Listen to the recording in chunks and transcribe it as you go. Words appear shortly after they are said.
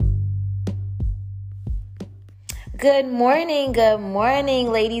Good morning,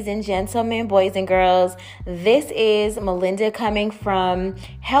 ladies and gentlemen, boys and girls. This is Melinda coming from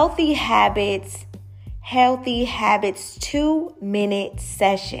Healthy Habits 2-minute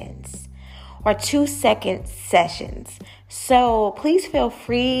sessions or 2-second sessions. So please feel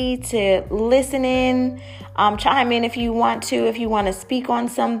free to listen in, chime in if you want to speak on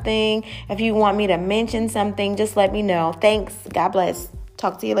something, if you want me to mention something, just let me know. Thanks. God bless.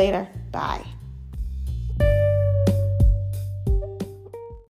 Talk to you later. Bye.